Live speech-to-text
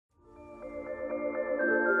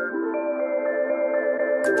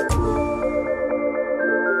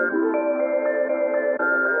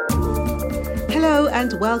Hello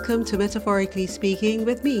and welcome to Metaphorically Speaking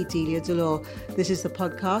with me, Delia Delore. This is the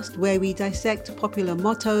podcast where we dissect popular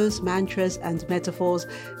mottos, mantras and metaphors,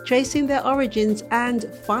 tracing their origins and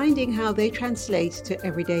finding how they translate to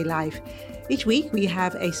everyday life. Each week we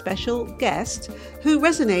have a special guest who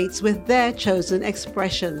resonates with their chosen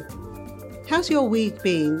expression. How's your week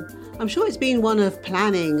been? I'm sure it's been one of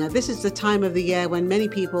planning. This is the time of the year when many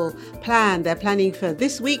people plan. They're planning for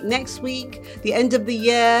this week, next week, the end of the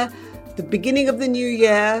year, the beginning of the new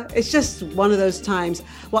year. It's just one of those times.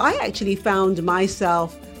 Well, I actually found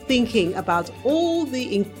myself thinking about all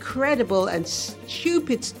the incredible and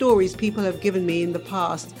stupid stories people have given me in the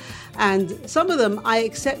past. And some of them I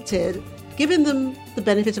accepted, giving them the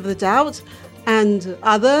benefit of the doubt. And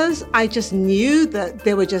others, I just knew that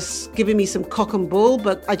they were just giving me some cock and bull,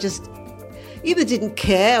 but I just either didn't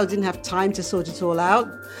care or didn't have time to sort it all out.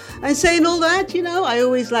 And saying all that, I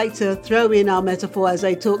always like to throw in our metaphor as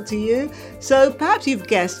I talk to you. So perhaps you've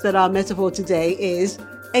guessed that our metaphor today is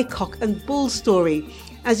a cock and bull story.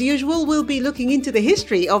 As usual, we'll be looking into the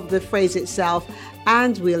history of the phrase itself,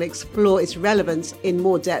 and we'll explore its relevance in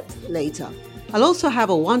more depth later. I'll also have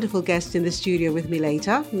a wonderful guest in the studio with me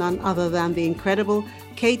later, none other than the incredible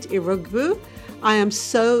Kate Irugwu. I am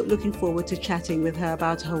so looking forward to chatting with her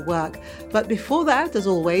about her work. But before that, as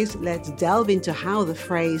always, let's delve into how the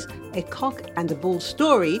phrase a cock and a bull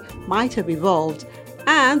story might have evolved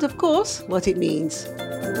and, of course, what it means.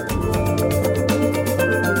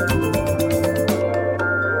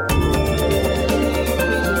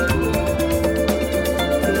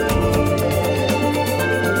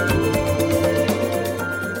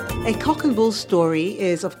 A cock and bull story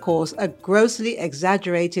is, of course, a grossly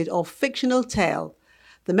exaggerated or fictional tale.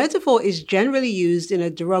 The metaphor is generally used in a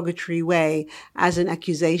derogatory way as an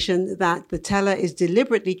accusation that the teller is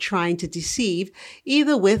deliberately trying to deceive,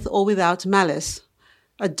 either with or without malice.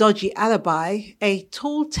 A dodgy alibi, a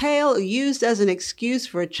tall tale used as an excuse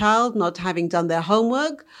for a child not having done their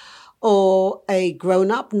homework, or a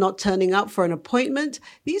grown-up not turning up for an appointment.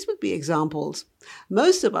 These would be examples.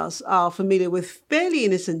 Most of us are familiar with fairly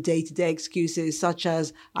innocent day-to-day excuses such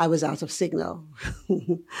as, I was out of signal,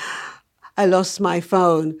 I lost my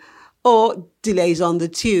phone, or delays on the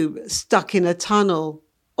tube, stuck in a tunnel,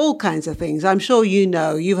 all kinds of things. I'm sure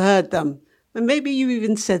you've heard them. And maybe you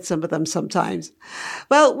even said some of them sometimes.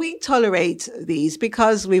 Well, we tolerate these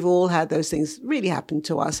because we've all had those things really happen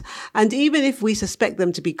to us. And even if we suspect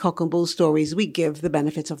them to be cock and bull stories, we give the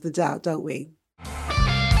benefit of the doubt, don't we?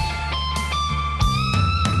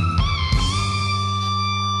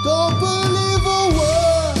 Don't believe a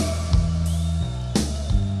word.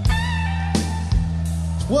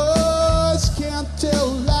 Words can't tell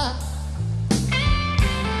lies.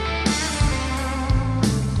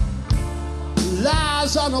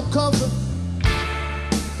 Lies are no cover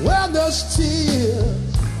when there's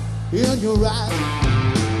tears in your eyes.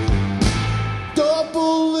 Don't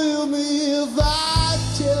believe me if I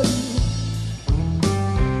tell you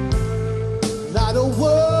not a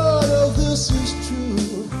word of this is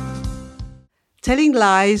true. Telling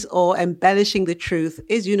lies or embellishing the truth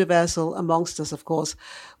is universal amongst us, of course.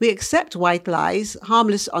 We accept white lies,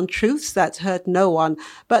 harmless untruths that hurt no one,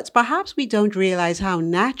 but perhaps we don't realize how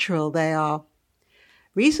natural they are.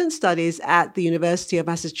 Recent studies at the University of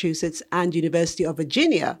Massachusetts and University of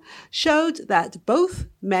Virginia showed that both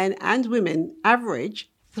men and women average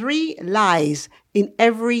 3 lies in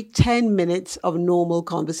every 10 minutes of normal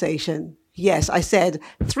conversation. Yes, I said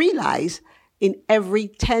 3 lies in every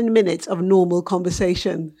 10 minutes of normal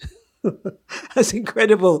conversation. That's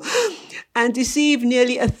incredible. And deceive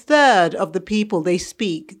nearly a third of the people they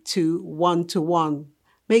speak to one-to-one.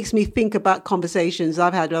 Makes me think about conversations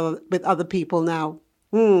I've had with other people now.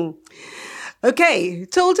 Okay,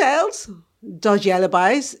 tall tales, dodgy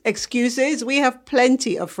alibis, excuses. We have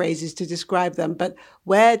plenty of phrases to describe them, but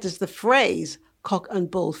where does the phrase cock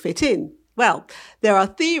and bull fit in? Well, there are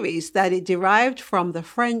theories that it derived from the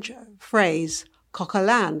French phrase coq à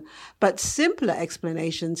l'âne, but simpler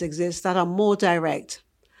explanations exist that are more direct.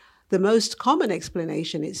 The most common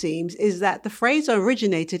explanation, it seems, is that the phrase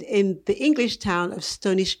originated in the English town of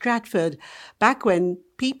Stony Stratford, back when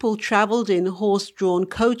people travelled in horse-drawn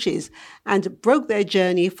coaches and broke their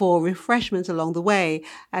journey for refreshment along the way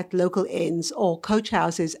at local inns or coach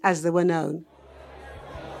houses as they were known.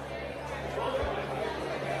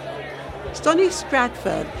 Stony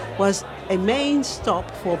Stratford was a main stop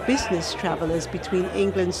for business travellers between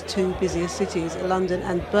England's 2 busiest cities, London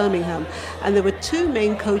and Birmingham. And there were 2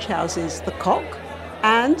 main coach houses, the Cock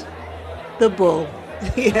and the Bull.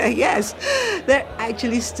 Yes, they're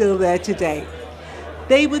actually still there today.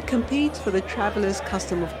 They would compete for the traveller's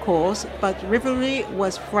custom, of course, but rivalry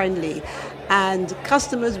was friendly and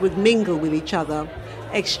customers would mingle with each other,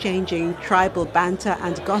 exchanging tribal banter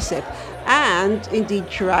and gossip, and indeed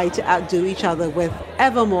try to outdo each other with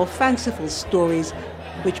ever more fanciful stories,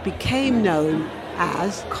 which became known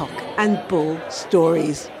as cock and bull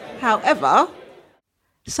stories. However,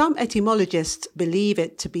 some etymologists believe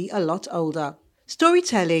it to be a lot older.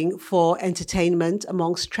 Storytelling for entertainment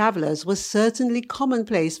amongst travellers was certainly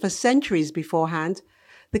commonplace for centuries beforehand.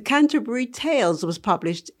 The Canterbury Tales was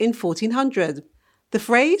published in 1400. The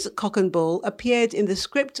phrase cock and bull appeared in the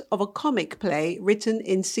script of a comic play written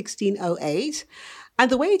in 1608,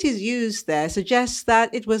 and the way it is used there suggests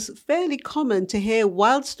that it was fairly common to hear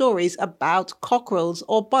wild stories about cockerels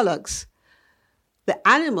or bullocks. The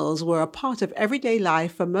animals were a part of everyday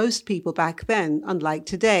life for most people back then, unlike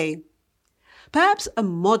today. Perhaps a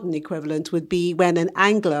modern equivalent would be when an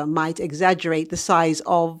angler might exaggerate the size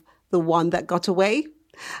of the one that got away.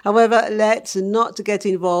 However, let's not get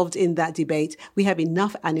involved in that debate. We have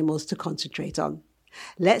enough animals to concentrate on.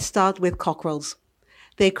 Let's start with cockerels.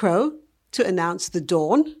 They crow to announce the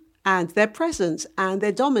dawn and their presence and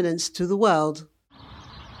their dominance to the world.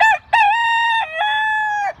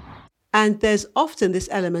 And there's often this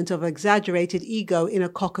element of exaggerated ego in a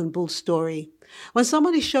cock and bull story. When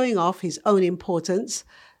someone is showing off his own importance,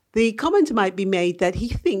 the comment might be made that he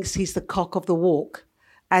thinks he's the cock of the walk.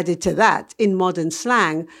 Added to that, in modern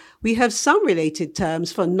slang, we have some related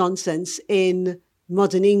terms for nonsense in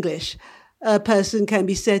modern English. A person can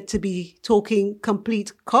be said to be talking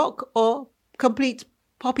complete cock or complete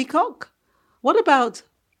poppycock. What about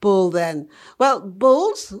bull then? Well,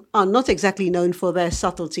 bulls are not exactly known for their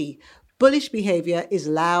subtlety. Bullish behavior is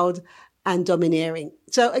loud and domineering.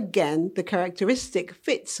 So again, the characteristic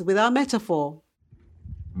fits with our metaphor.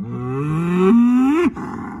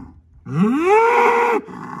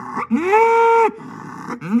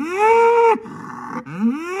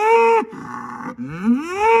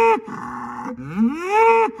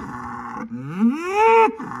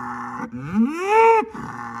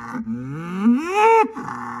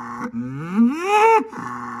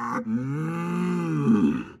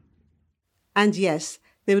 And yes,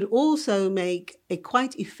 they would also make a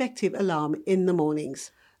quite effective alarm in the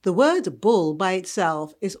mornings. The word bull by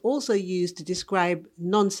itself is also used to describe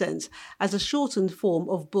nonsense as a shortened form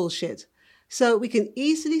of bullshit. So we can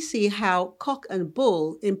easily see how cock and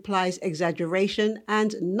bull implies exaggeration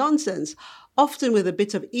and nonsense, often with a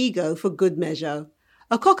bit of ego for good measure.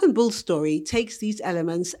 A cock and bull story takes these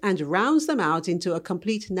elements and rounds them out into a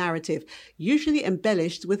complete narrative, usually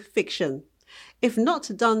embellished with fiction. If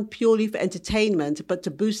not done purely for entertainment, but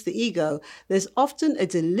to boost the ego, there's often a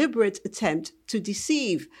deliberate attempt to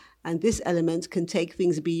deceive, and this element can take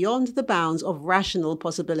things beyond the bounds of rational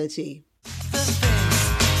possibility. The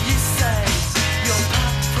things you say, your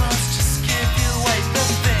paparazzi just give you away. The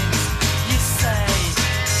things you say,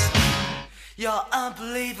 you're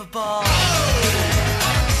unbelievable.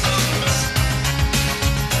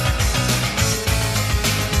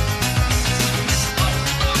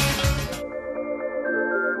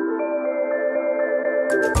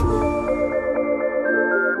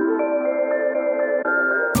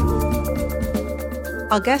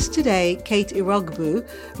 Our guest today, Kate Irogbu,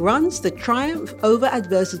 runs the Triumph Over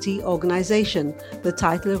Adversity organization, the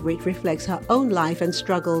title of which reflects her own life and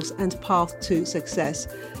struggles and path to success.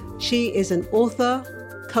 She is an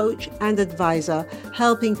author, coach, and advisor,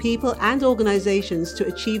 helping people and organizations to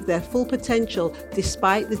achieve their full potential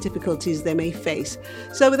despite the difficulties they may face.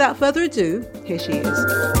 So without further ado, here she is.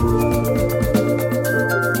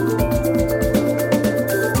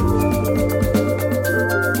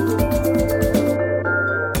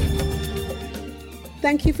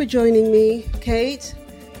 Thank you for joining me, Kate.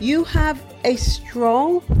 You have a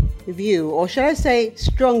strong view, or shall I say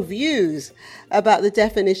strong views, about the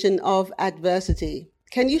definition of adversity.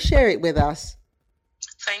 Can you share it with us?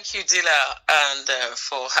 Thank you, Dila, and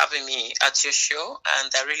for having me at your show.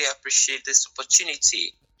 And I really appreciate this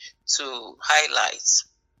opportunity to highlight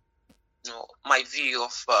my view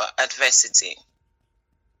of adversity.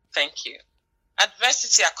 Thank you.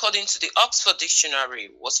 Adversity, according to the Oxford Dictionary,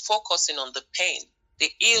 was focusing on the pain,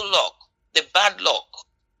 the ill luck, the bad luck,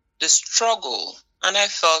 the struggle. And I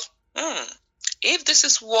felt, if this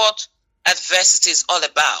is what adversity is all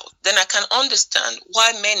about, then I can understand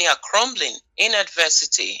why many are crumbling in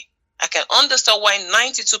adversity. I can understand why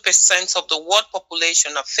 92% of the world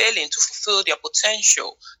population are failing to fulfill their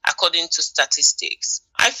potential, according to statistics.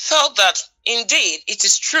 I felt that indeed it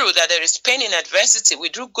is true that there is pain in adversity. We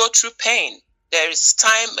do go through pain. There is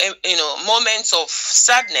time, moments of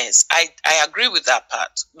sadness. I agree with that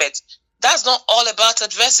part. But that's not all about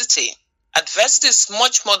adversity. Adversity is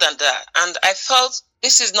much more than that. And I felt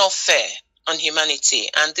this is not fair on humanity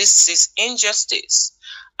and this is injustice.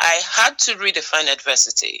 I had to redefine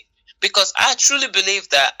adversity because I truly believe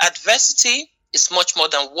that adversity is much more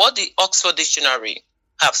than what the Oxford Dictionary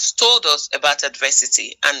has told us about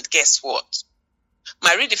adversity. And guess what?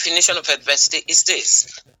 My redefinition of adversity is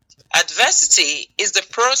this. Adversity is the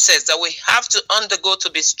process that we have to undergo to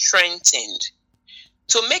be strengthened,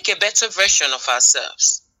 to make a better version of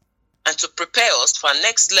ourselves, and to prepare us for our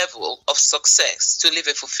next level of success to live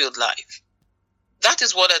a fulfilled life. That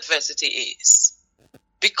is what adversity is.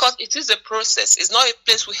 Because it is a process. It's not a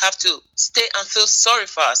place we have to stay and feel sorry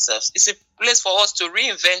for ourselves. It's a place for us to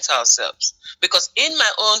reinvent ourselves. Because in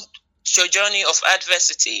my own journey of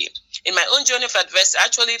adversity, I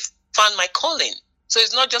actually found my calling. So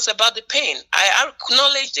it's not just about the pain. I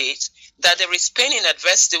acknowledge it, that there is pain in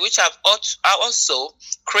adversity, which I also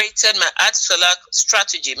created my ADSOLAC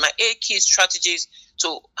strategy, my 8 key strategies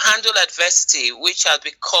to handle adversity, which has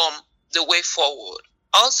become the way forward.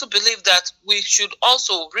 I also believe that we should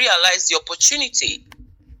also realize the opportunity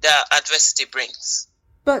that adversity brings.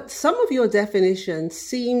 But some of your definitions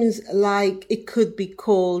seems like it could be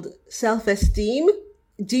called self-esteem.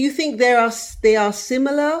 Do you think they are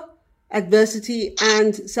similar, adversity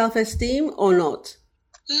and self-esteem, or not?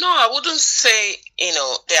 No, I wouldn't say,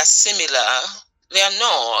 they are similar. They are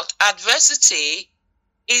not. Adversity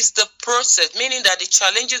is the process, meaning that the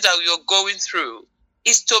challenges that you're going through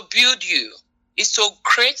is to build you, is to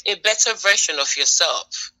create a better version of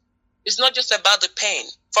yourself. It's not just about the pain.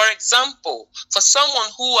 For example, for someone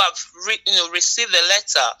who have received a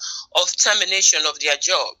letter of termination of their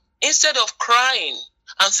job, instead of crying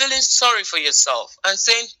and feeling sorry for yourself and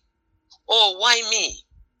saying, oh, why me?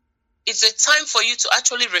 It's a time for you to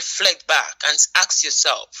actually reflect back and ask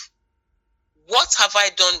yourself, what have I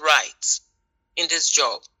done right in this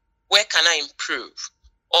job? Where can I improve?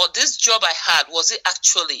 Or this job I had, was it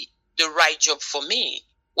actually the right job for me?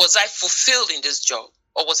 Was I fulfilled in this job?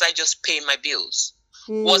 Or was I just paying my bills?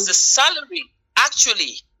 Was the salary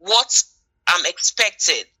actually what I'm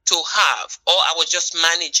expected to have, or I was just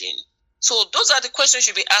managing? So those are the questions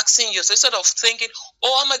you should be asking yourself instead of thinking,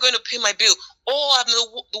 oh, am I going to pay my bill? Oh,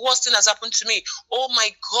 the worst thing has happened to me. Oh my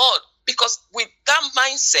God. Because with that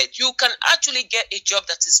mindset, you can actually get a job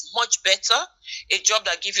that is much better, a job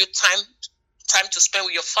that gives you time to spend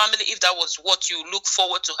with your family, if that was what you look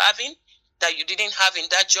forward to having, that you didn't have in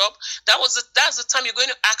that job. That's the time you're going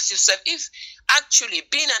to ask yourself if actually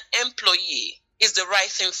being an employee is the right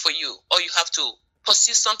thing for you, or you have to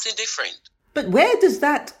pursue something different. But where does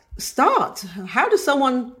that start? How does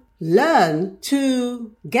someone learn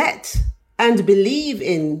to get and believe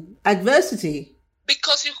in adversity?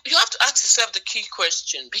 Because you have to ask yourself the key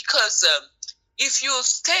question. Because if you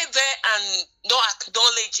stay there and don't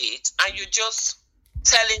acknowledge it, and you just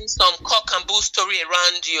telling some cock and bull story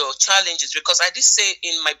around your challenges, because I did say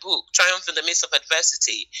in my book, Triumph in the Midst of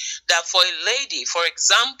Adversity, that for a lady, for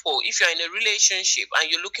example, if you're in a relationship and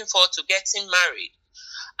you're looking forward to getting married,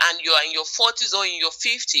 and you are in your 40s or in your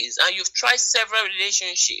 50s, and you've tried several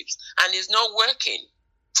relationships and it's not working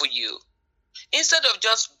for you, instead of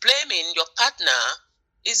just blaming your partner,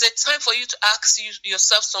 it's a time for you to ask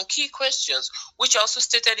yourself some key questions, which I also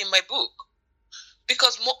stated in my book.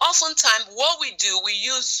 Because more often time, what we do, we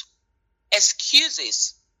use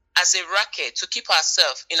excuses as a racket to keep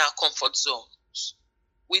ourselves in our comfort zones.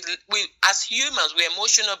 We as humans, we're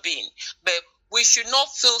emotional beings, but we should not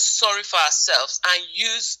feel sorry for ourselves and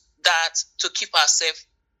use that to keep ourselves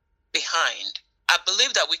behind. I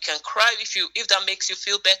believe that we can cry if that makes you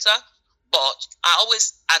feel better, but I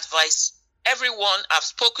always advise everyone I've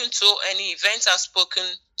spoken to, any event I've spoken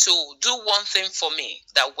to, do one thing for me,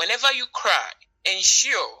 that whenever you cry,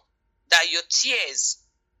 ensure that your tears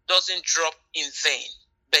doesn't drop in vain,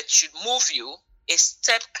 but should move you a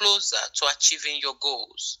step closer to achieving your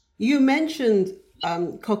goals. You mentioned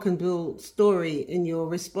cock and bull story in your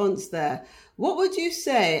response there. What would you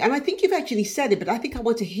say? And I think you've actually said it, but I think I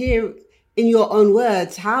want to hear in your own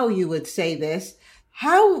words how you would say this.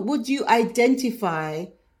 How would you identify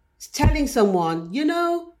telling someone,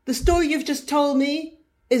 the story you've just told me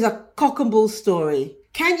is a cock and bull story?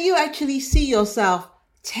 Can you actually see yourself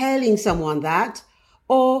telling someone that?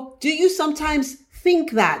 Or do you sometimes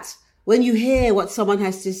think that when you hear what someone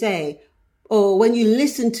has to say, or when you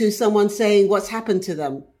listen to someone saying what's happened to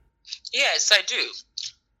them? Yes, I do.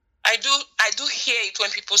 I do hear it when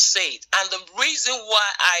people say it. And the reason why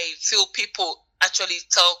I feel people actually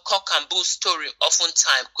tell cock and bull story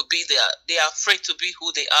oftentimes could be they are afraid to be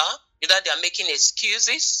who they are. Either they are making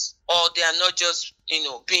excuses, or they are not just,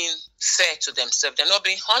 being fair to themselves. They're not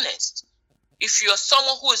being honest. if you're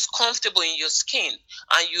someone who is comfortable in your skin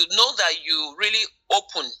and you know that you're really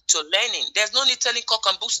open to learning, there's no need telling cock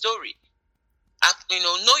and bull story.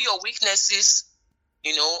 Know your weaknesses,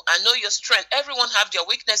 and know your strength. Everyone have their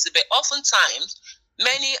weaknesses, but oftentimes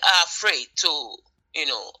many are afraid to,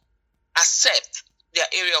 accept their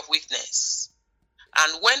area of weakness.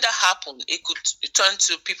 And when that happens, it could turn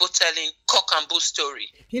to people telling cock and bull story.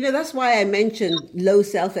 That's why I mentioned low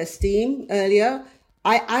self-esteem earlier.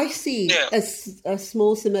 I see a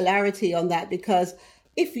small similarity on that, because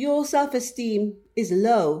if your self-esteem is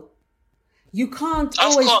low, you can't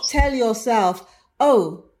always tell yourself,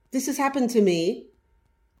 oh, this has happened to me.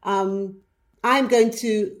 I'm going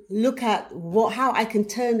to look at how I can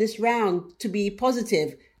turn this round to be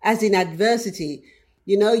positive, as in adversity.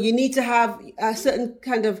 You need to have a certain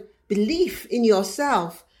kind of belief in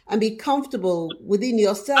yourself and be comfortable within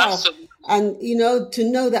yourself. Absolutely. And, to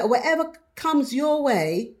know that whatever comes your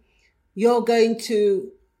way, you're going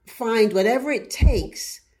to find whatever it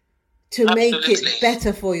takes to make it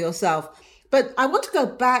better for yourself. But I want to go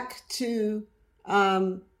back to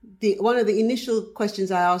one of the initial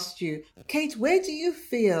questions I asked you. Kate, where do you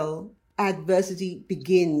feel adversity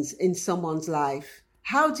begins in someone's life?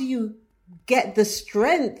 How do you get the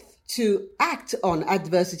strength to act on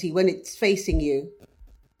adversity when it's facing you?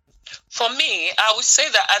 For me, I would say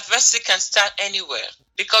that adversity can start anywhere,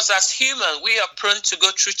 because as humans, we are prone to go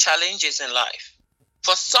through challenges in life.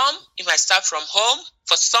 For some, it might start from home.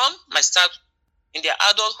 For some, it might start in their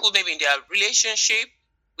adulthood, maybe in their relationship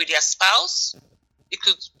with their spouse. You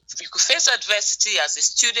could face adversity as a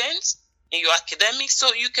student in your academics,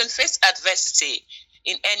 so you can face adversity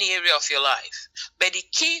in any area of your life. But the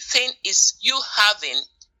key thing is you having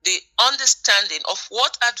the understanding of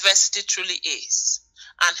what adversity truly is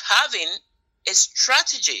and having a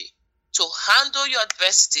strategy to handle your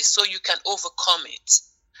adversity so you can overcome it.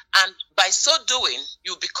 And by so doing,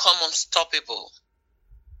 you become unstoppable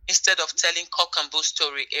instead of telling cock and bull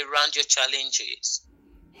story around your challenges.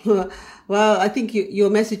 Well, I think your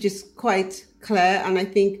message is quite clear, and I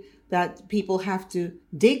think that people have to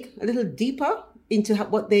dig a little deeper into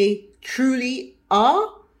what they truly are.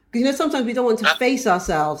 Because, sometimes we don't want to face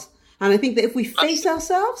ourselves. And I think that if we face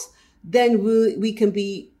ourselves, then we can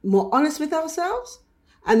be more honest with ourselves.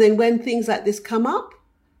 And then when things like this come up,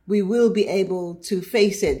 we will be able to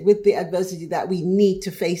face it with the adversity that we need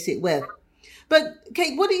to face it with. But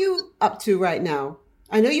Kate, what are you up to right now?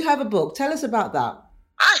 I know you have a book. Tell us about that.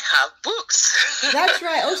 I have books. That's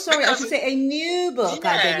right. Oh, sorry. I should say a new book.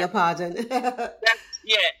 I beg your pardon.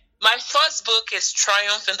 My first book is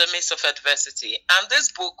Triumph in the Midst of Adversity. And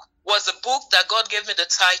this book was a book that God gave me the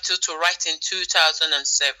title to write in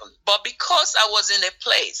 2007. But because I was in a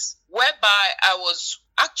place whereby I was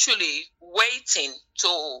actually waiting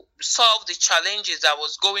to solve the challenges I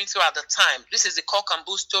was going through at the time. This is the cock and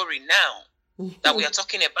bull story now that we are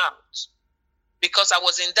talking about. Because I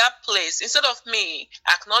was in that place, instead of me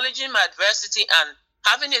acknowledging my adversity and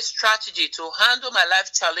having a strategy to handle my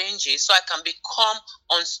life challenges so I can become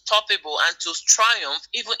unstoppable and to triumph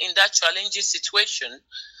even in that challenging situation,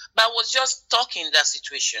 but I was just stuck in that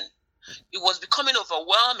situation. It was becoming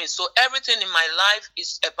overwhelming. So everything in my life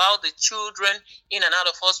is about the children in and out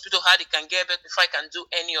of hospital, how they can get better before I can do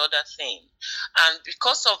any other thing. And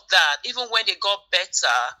because of that, even when they got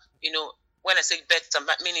better, when I say better,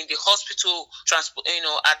 meaning the hospital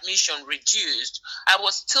admission reduced, I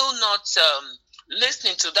was still not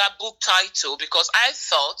listening to that book title because I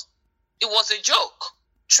thought it was a joke.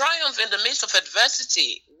 Triumph in the midst of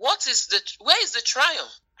adversity. Where is the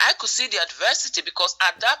triumph? I could see the adversity because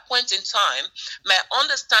at that point in time, my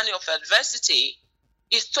understanding of adversity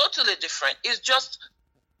is totally different. It's just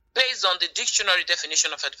based on the dictionary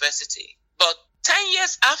definition of adversity. But 10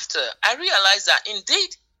 years after, I realized that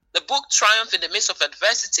indeed the book Triumph in the Midst of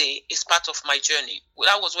Adversity is part of my journey.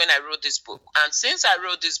 That was when I wrote this book. And since I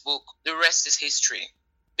wrote this book, the rest is history.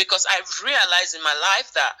 Because I've realized in my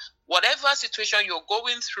life that whatever situation you're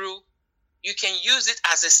going through, you can use it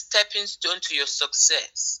as a stepping stone to your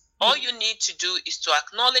success. All you need to do is to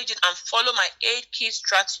acknowledge it and follow my 8 key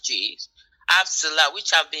strategies, ABSALA, which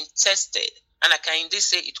have been tested. And I can indeed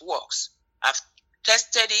say it works. I've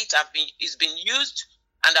tested it. It's been used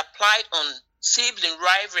and applied on sibling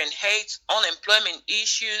rivalry and hate, unemployment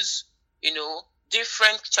issues,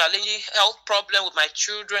 different challenging health problem with my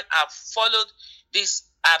children. I've followed this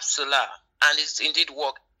ABSALA and it's indeed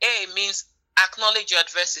worked. A means acknowledge your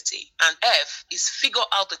adversity, and F is figure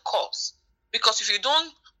out the cause. Because if you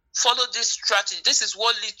don't follow this strategy, this is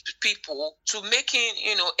what leads people to making,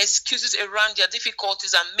 excuses around their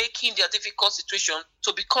difficulties and making their difficult situation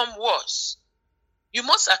to become worse. You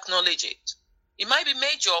must acknowledge it. It might be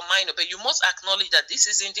major or minor, but you must acknowledge that this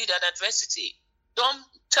is indeed an adversity. Don't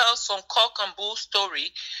tell some cock and bull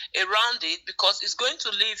story around it, because it's going to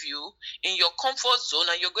leave you in your comfort zone,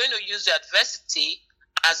 and you're going to use the adversity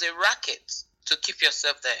as a racket to keep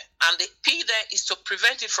yourself there. And the P there is to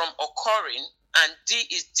prevent it from occurring, and D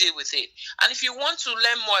is deal with it. And if you want to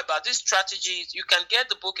learn more about these strategies, you can get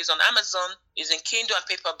the book. It's on Amazon, it's in Kindle and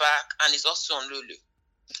paperback, and it's also on Lulu.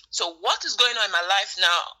 So what is going on in my life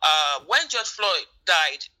now? When George Floyd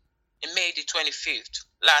died in May the 25th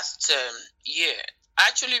last year, I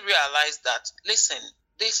actually realized that, listen,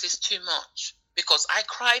 this is too much. Because I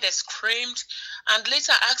cried, I screamed, and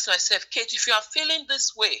later asked myself, Kate, if you are feeling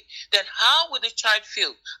this way, then how would the child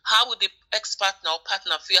feel? How would the ex-partner or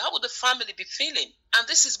partner feel? How would the family be feeling? And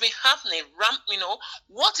this has been happening.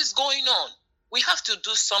 What is going on? We have to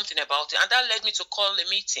do something about it. And that led me to call a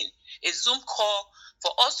meeting, a Zoom call,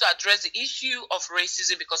 for us to address the issue of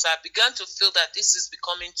racism, because I began to feel that this is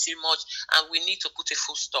becoming too much and we need to put a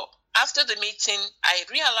full stop. After the meeting, I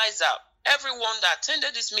realized that everyone that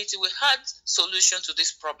attended this meeting, we had solution to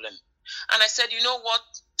this problem. And I said, you know what?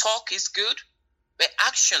 Talk is good, but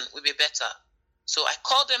action will be better. So I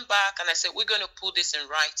called them back and I said, we're going to put this in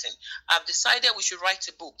writing. I've decided we should write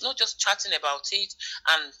a book, not just chatting about it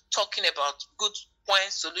and talking about good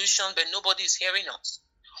points, solutions, but nobody is hearing us.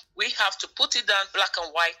 We have to put it down black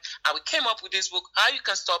and white. And we came up with this book, How You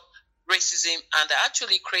Can Stop Racism. And I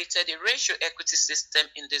actually created a racial equity system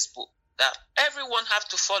in this book that everyone have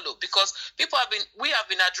to follow, because we have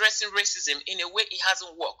been addressing racism in a way it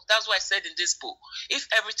hasn't worked. That's why I said in this book, if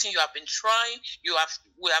everything you have been trying,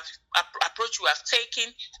 approach you have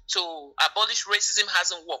taken to abolish racism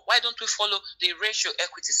hasn't worked, why don't we follow the racial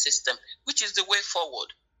equity system, which is the way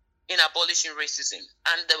forward in abolishing racism?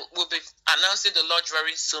 And we'll be announcing the launch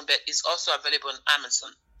very soon, but it's also available on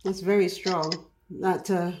Amazon. That's very strong.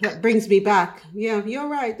 That brings me back. Yeah, you're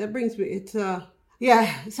right. That brings me.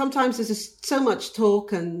 Sometimes there's just so much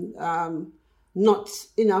talk and not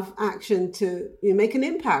enough action to make an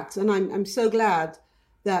impact. And I'm so glad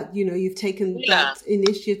that you've taken that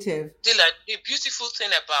initiative. Dila, the beautiful thing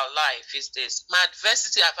about life is this: my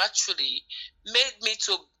adversity have actually made me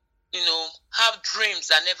to have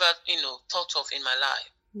dreams I never thought of in my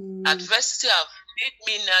life. Adversity have made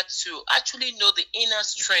me now to actually know the inner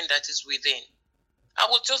strength that is within. I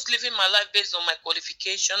was just living my life based on my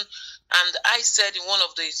qualification, and I said in one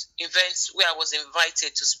of these events where I was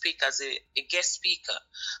invited to speak as a guest speaker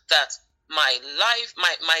that my life,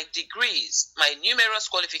 my degrees, my numerous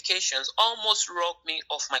qualifications almost robbed me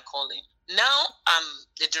of my calling. Now I'm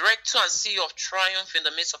the director and CEO of Triumph in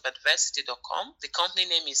the Midst of Adversity.com. The company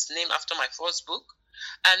name is named after my first book.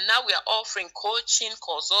 And now we are offering coaching,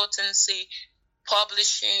 consultancy,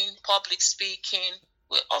 publishing, public speaking.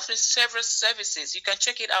 We're offering several services. You can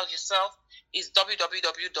check it out yourself. It's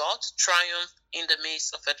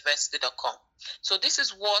www.triumphinthemidstofadversity.com. So this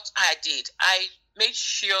is what I did. I made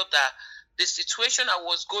sure that the situation I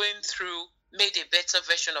was going through made a better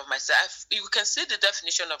version of myself. You can see the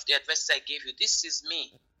definition of the adversity I gave you. This is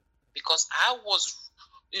me, because I was,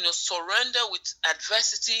 surrendered with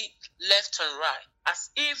adversity left and right, as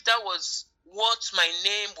if that was what my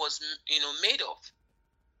name was, made of.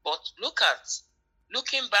 But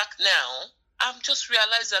looking back now, I'm just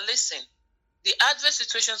realized that, listen, the adverse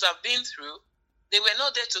situations I've been through, they were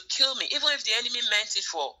not there to kill me, even if the enemy meant it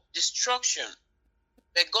for destruction.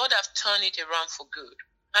 But God have turned it around for good.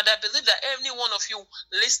 And I believe that every one of you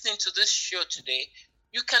listening to this show today,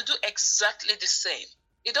 you can do exactly the same.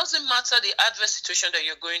 It doesn't matter the adverse situation that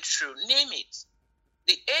you're going through. Name it.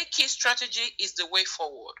 The A key strategy is the way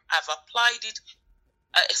forward. I've applied it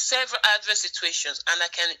several adverse situations, and I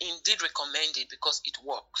can indeed recommend it because it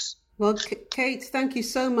works. Well, Kate, thank you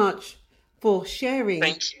so much for sharing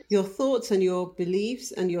your thoughts and your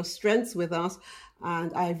beliefs and your strengths with us.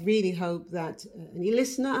 And I really hope that any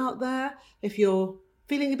listener out there, if you're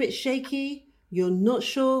feeling a bit shaky, you're not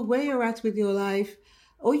sure where you're at with your life,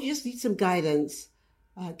 or you just need some guidance,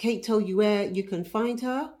 Kate told you where you can find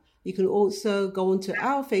her. You can also go onto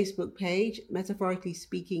our Facebook page, Metaphorically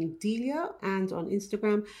Speaking Delia, and on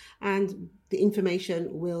Instagram, and the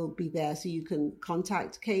information will be there. So you can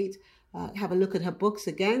contact Kate, have a look at her books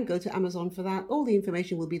again, go to Amazon for that. All the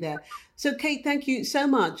information will be there. So Kate, thank you so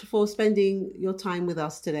much for spending your time with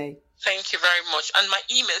us today. Thank you very much. And my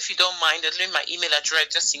email, if you don't mind, I'll leave my email address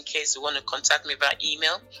just in case you want to contact me via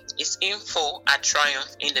email. It's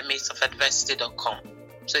info@triumphinthemidstofadversity.com.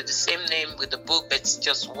 So it's the same name with the book, but it's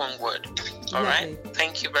just one word. All right.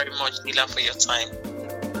 Thank you very much, Dila, for your time.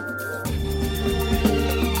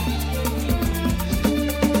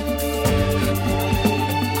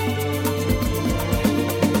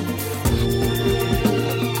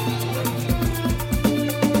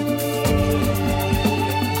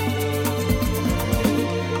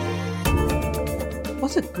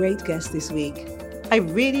 a great guest this week. I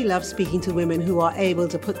really love speaking to women who are able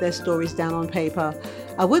to put their stories down on paper.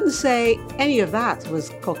 I wouldn't say any of that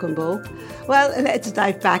was cock and bull. Well, let's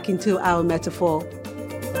dive back into our metaphor.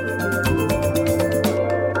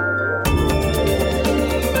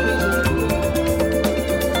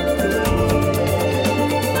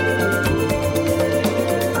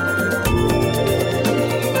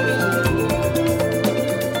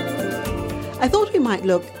 I thought we might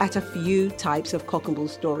look at a few types of cock and bull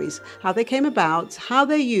stories, how they came about, how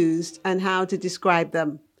they're used, and how to describe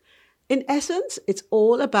them. In essence, it's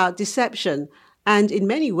all about deception, and in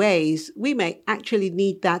many ways, we may actually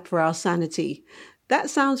need that for our sanity. That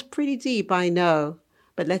sounds pretty deep, I know,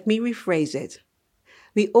 but let me rephrase it.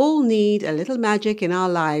 We all need a little magic in our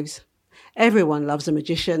lives. Everyone loves a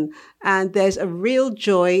magician, and there's a real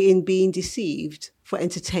joy in being deceived for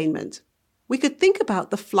entertainment. We could think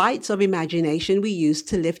about the flights of imagination we use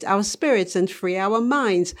to lift our spirits and free our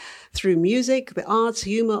minds through music, the arts,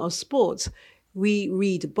 humor, or sports. We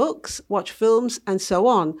read books, watch films, and so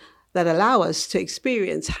on that allow us to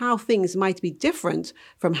experience how things might be different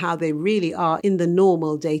from how they really are in the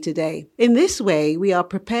normal day-to-day. In this way, we are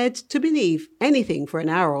prepared to believe anything for an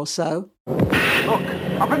hour or so. Look,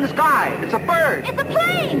 up in the sky, it's a bird. It's a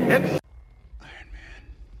plane! It's Iron Man.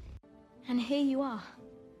 And here you are.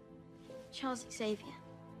 Charles Xavier.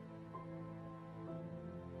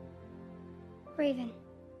 Raven.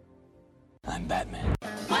 I'm Batman.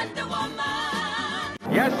 Wonder Woman!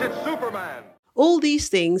 Yes, it's Superman. All these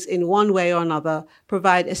things, in one way or another,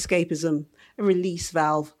 provide escapism, a release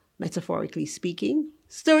valve, metaphorically speaking.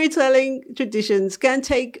 Storytelling traditions can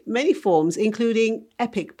take many forms, including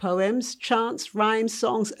epic poems, chants, rhymes,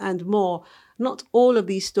 songs, and more. Not all of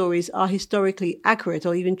these stories are historically accurate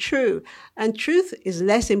or even true, and truth is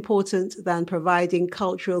less important than providing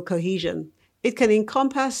cultural cohesion. It can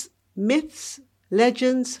encompass myths,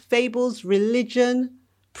 legends, fables, religion,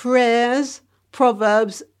 prayers,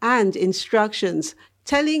 proverbs, and instructions.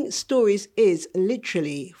 Telling stories is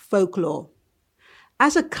literally folklore.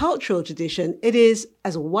 As a cultural tradition, it is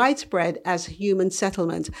as widespread as human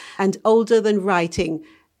settlement and older than writing.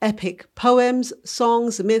 Epic poems,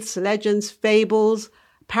 songs, myths, legends, fables,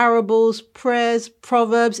 parables, prayers,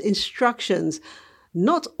 proverbs, instructions.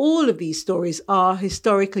 Not all of these stories are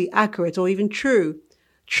historically accurate or even true.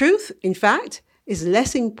 Truth, in fact, is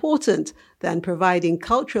less important than providing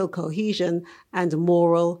cultural cohesion and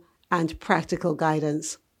moral and practical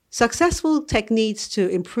guidance. Successful techniques to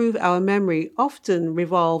improve our memory often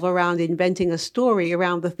revolve around inventing a story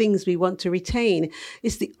around the things we want to retain.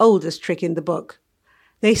 It's the oldest trick in the book.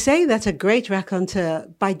 They say that a great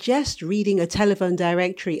raconteur, by just reading a telephone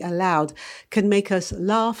directory aloud, can make us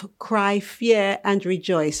laugh, cry, fear, and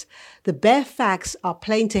rejoice. The bare facts are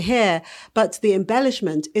plain to hear, but the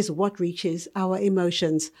embellishment is what reaches our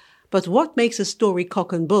emotions. But what makes a story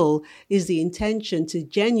cock and bull is the intention to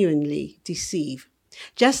genuinely deceive.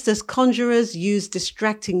 Just as conjurers use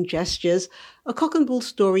distracting gestures, a cock and bull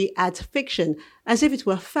story adds fiction as if it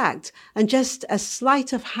were fact, and just as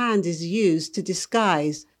sleight of hand is used to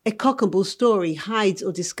disguise, a cock and bull story hides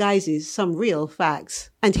or disguises some real facts.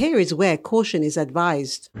 And here is where caution is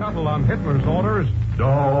advised. Couple on Hitler's orders.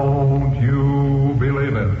 Don't you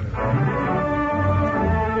believe it?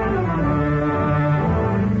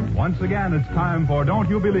 Once again, it's time for Don't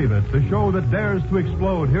You Believe It, the show that dares to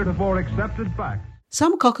explode heretofore accepted facts.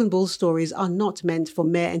 Some cock and bull stories are not meant for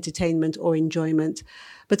mere entertainment or enjoyment,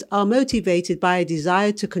 but are motivated by a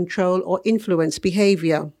desire to control or influence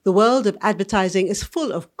behavior. The world of advertising is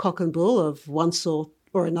full of cock and bull of one sort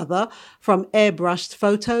or another, from airbrushed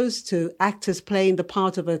photos to actors playing the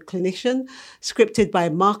part of a clinician, scripted by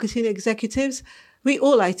marketing executives. We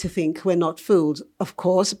all like to think we're not fooled, of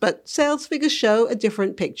course, but sales figures show a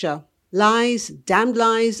different picture. Lies, damned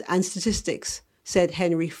lies, and statistics, said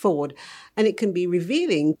Henry Ford, and it can be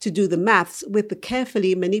revealing to do the maths with the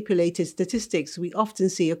carefully manipulated statistics we often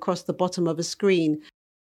see across the bottom of a screen.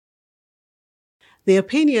 The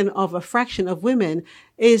opinion of a fraction of women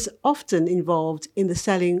is often involved in the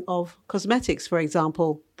selling of cosmetics, for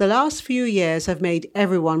example. The last few years have made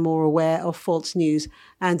everyone more aware of false news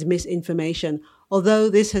and misinformation, although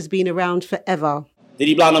this has been around forever.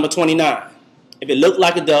 Diddy Block number 29. If it looked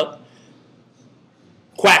like a duck,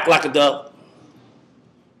 quack like a duck,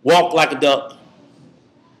 walk like a duck,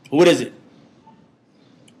 what is it?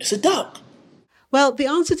 It's a duck. Well, the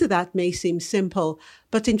answer to that may seem simple,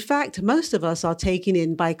 but in fact, most of us are taken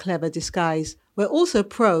in by clever disguise. We're also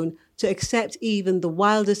prone to accept even the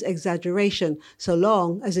wildest exaggeration, so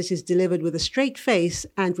long as it is delivered with a straight face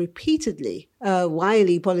and repeatedly. A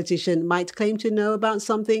wily politician might claim to know about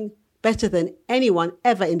something, better than anyone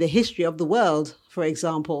ever in the history of the world, for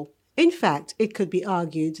example. In fact, it could be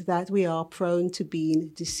argued that we are prone to being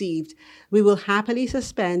deceived. We will happily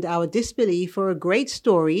suspend our disbelief for a great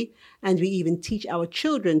story, and we even teach our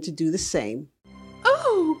children to do the same.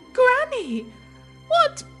 "Oh, Granny,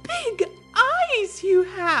 what big eyes you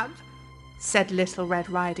have," said Little Red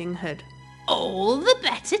Riding Hood. "All the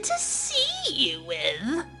better to see you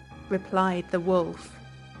with," replied the wolf.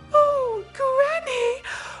 "Oh, Granny,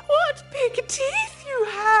 what big teeth you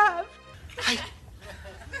have." I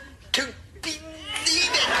don't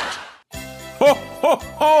believe it. Ho, ho,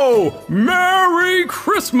 ho! Merry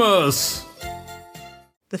Christmas!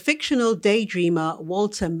 The fictional daydreamer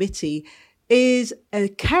Walter Mitty is a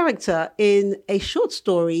character in a short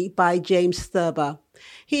story by James Thurber.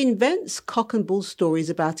 He invents cock and bull stories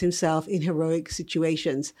about himself in heroic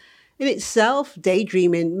situations. In itself,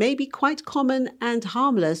 daydreaming may be quite common and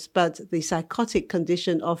harmless, but the psychotic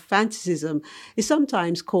condition of fantasism is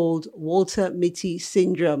sometimes called Walter Mitty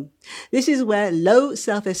syndrome. This is where low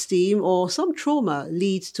self-esteem or some trauma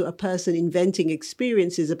leads to a person inventing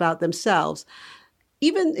experiences about themselves,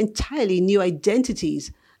 even entirely new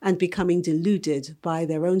identities, and becoming deluded by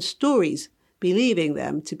their own stories, believing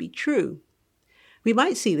them to be true. We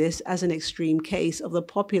might see this as an extreme case of the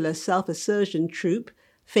popular self-assertion troupe,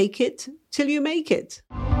 Fake It Till You Make It.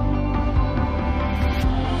 We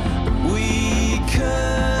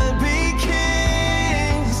could be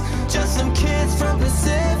kings, just some kids from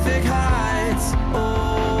Pacific Heights.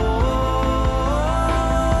 Oh,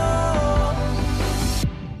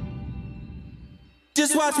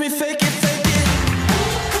 just watch me fake it,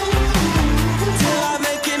 till I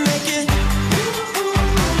make it,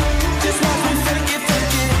 Just watch me fake it,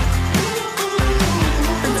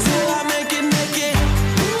 until I make it,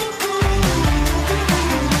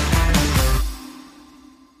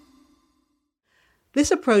 This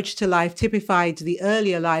approach to life typified the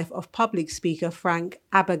earlier life of public speaker Frank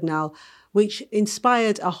Abagnale, which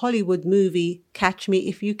inspired a Hollywood movie, Catch Me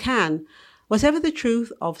If You Can. Whatever the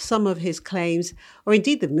truth of some of his claims, or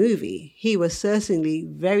indeed the movie, he was certainly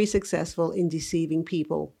very successful in deceiving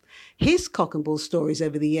people. His cock and bull stories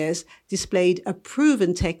over the years displayed a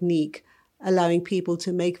proven technique, allowing people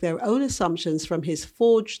to make their own assumptions from his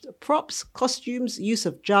forged props, costumes, use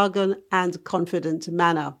of jargon, and confident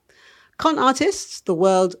manner. Con artists the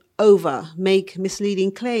world over make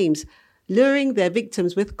misleading claims, luring their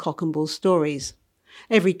victims with cock and bull stories.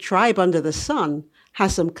 Every tribe under the sun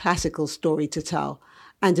has some classical story to tell,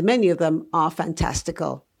 and many of them are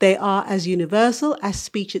fantastical. They are as universal as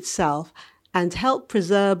speech itself and help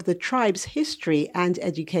preserve the tribe's history and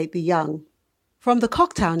educate the young. From the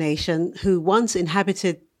Choctaw Nation, who once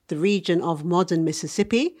inhabited the region of modern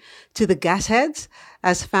Mississippi, to the Gasheads,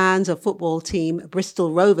 as fans of football team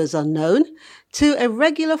Bristol Rovers are known, to a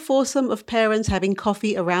regular foursome of parents having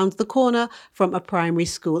coffee around the corner from a primary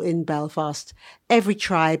school in Belfast. Every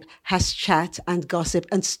tribe has chat and gossip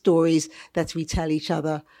and stories that we tell each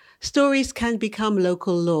other. Stories can become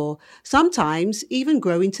local lore, sometimes even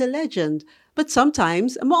grow into legend. But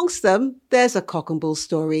sometimes, amongst them, there's a cock and bull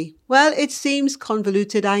story. Well, it seems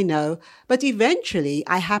convoluted, I know, but eventually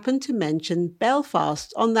I happened to mention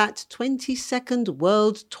Belfast on that 22nd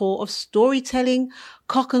world tour of storytelling,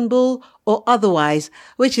 cock and bull, or otherwise,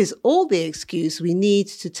 which is all the excuse we need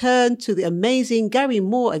to turn to the amazing Gary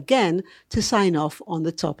Moore again to sign off on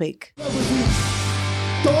the topic.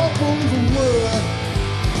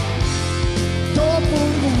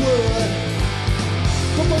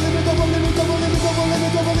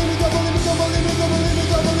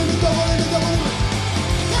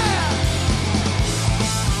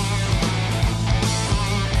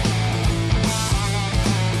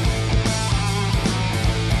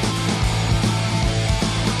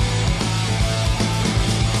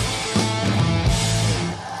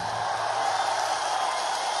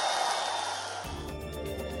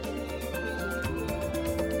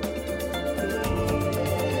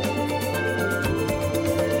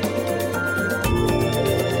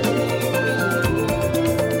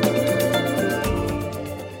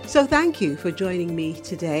 So thank you for joining me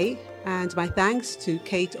today, and my thanks to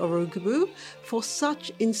Kate Orogubu for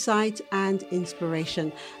such insight and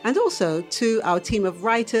inspiration, and also to our team of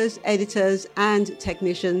writers, editors and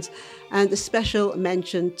technicians, and a special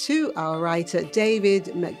mention to our writer David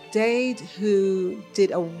McDade, who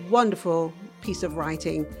did a wonderful piece of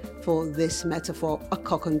writing for this metaphor, a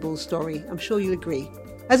cock and bull story. I'm sure you'll agree.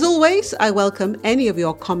 As always, I welcome any of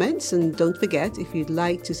your comments, and don't forget, if you'd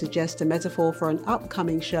like to suggest a metaphor for an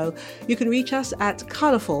upcoming show, you can reach us at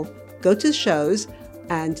Colourful. Go to shows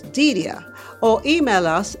and Delia, or email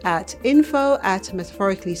us at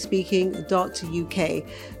info@metaphoricallyspeaking.uk.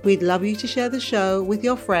 We'd love you to share the show with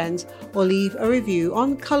your friends or leave a review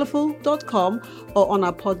on colourful.com or on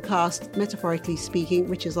our podcast Metaphorically Speaking,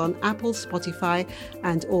 which is on Apple, Spotify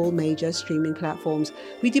and all major streaming platforms.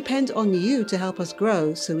 We depend on you to help us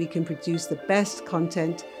grow so we can produce the best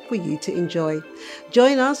content for you to enjoy.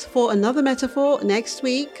 Join us for another metaphor next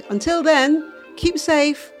week. Until then, keep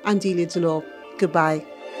safe. I'm Delia Delore. Goodbye.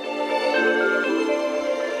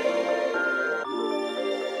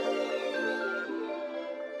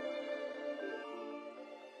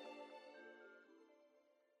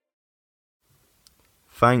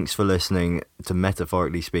 Thanks for listening to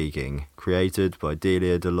Metaphorically Speaking, created by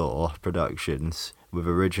Delia Delore Productions, with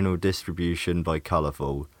original distribution by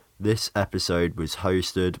Colourful. This episode was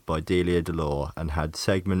hosted by Delia Delore and had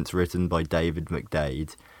segments written by David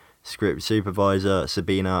McDade. Script supervisor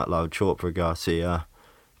Sabina Lauchopra Garcia.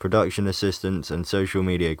 Production assistants and social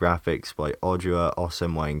media graphics by Odua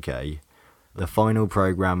Osemwenke. The final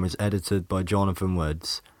programme was edited by Jonathan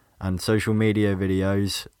Woods, and social media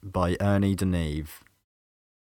videos by Ernie Deneve.